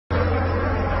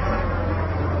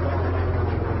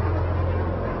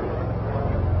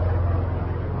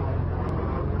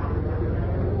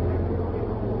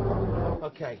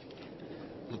Okay.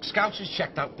 Look, Scouts has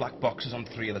checked out black boxes on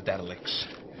 3 of the derelicts.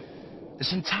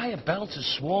 This entire belt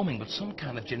is swarming with some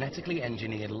kind of genetically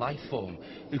engineered life form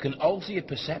who can alter your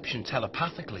perception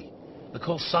telepathically. They're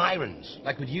called sirens,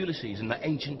 like with Ulysses in the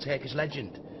ancient Turkish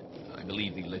legend. I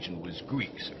believe the legend was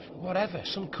Greek, sir. Whatever,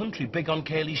 some country big on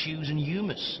curly shoes and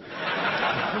humus.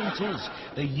 The point is,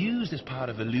 they use this part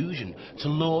of illusion to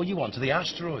lure you onto the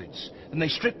asteroids. Then they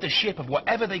strip the ship of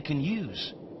whatever they can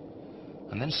use,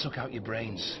 and then suck out your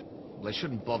brains. Well, they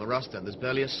shouldn't bother us then. There's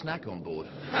barely a snack on board.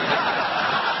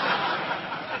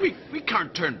 We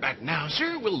can't turn back now,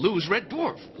 sir. We'll lose Red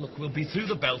Dwarf. Look, we'll be through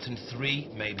the belt in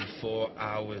 3, maybe 4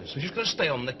 hours. We've just got to stay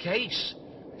on the case.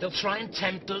 They'll try and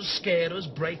tempt us, scare us,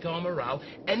 break our morale,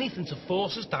 anything to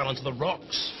force us down onto the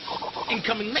rocks.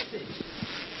 Incoming message.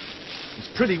 It's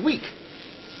pretty weak.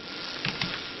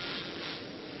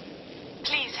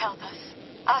 Please help us.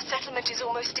 Our settlement is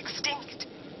almost extinct.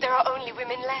 There are only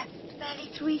women left.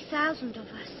 Barely 3,000 of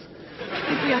us.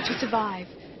 If we are to survive,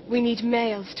 we need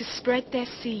males to spread their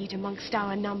seed amongst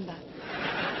our number.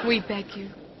 We beg you,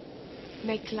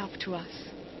 make love to us.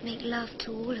 Make love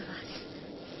to all of us.